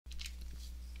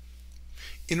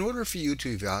In order for you to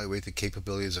evaluate the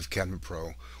capabilities of Cabinet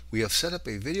Pro, we have set up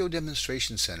a video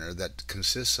demonstration center that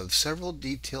consists of several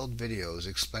detailed videos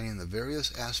explaining the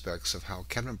various aspects of how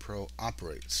Cabinet Pro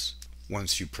operates.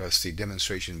 Once you press the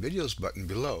Demonstration Videos button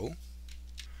below,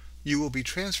 you will be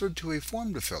transferred to a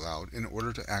form to fill out in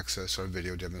order to access our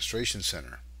video demonstration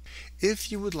center.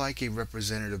 If you would like a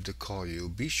representative to call you,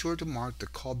 be sure to mark the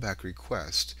callback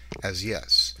request as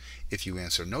yes. If you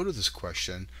answer no to this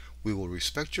question, we will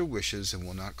respect your wishes and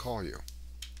will not call you.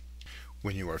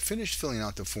 When you are finished filling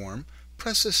out the form,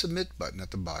 press the Submit button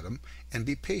at the bottom and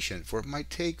be patient, for it might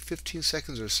take 15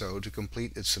 seconds or so to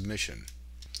complete its submission.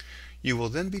 You will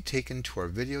then be taken to our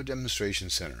Video Demonstration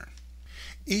Center.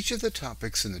 Each of the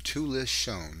topics in the two lists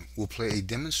shown will play a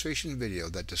demonstration video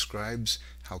that describes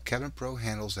how Cabinet Pro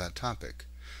handles that topic.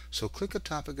 So click a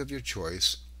topic of your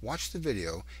choice, watch the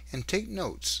video, and take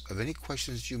notes of any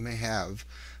questions you may have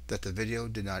that the video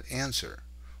did not answer.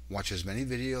 Watch as many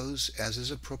videos as is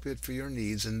appropriate for your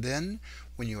needs, and then,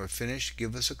 when you are finished,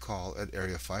 give us a call at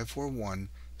area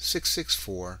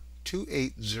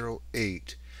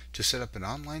 541-664-2808 to set up an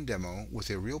online demo with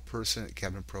a real person at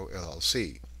Cabinet Pro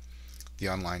LLC. The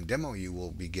online demo you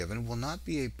will be given will not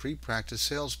be a pre-practice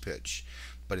sales pitch,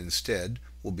 but instead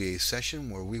will be a session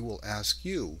where we will ask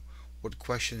you what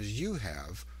questions you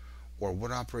have, or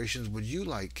what operations would you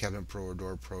like Cabinet Pro or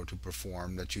Door Pro to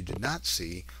perform that you did not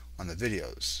see on the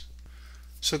videos.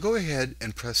 So go ahead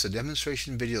and press the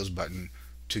Demonstration Videos button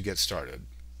to get started.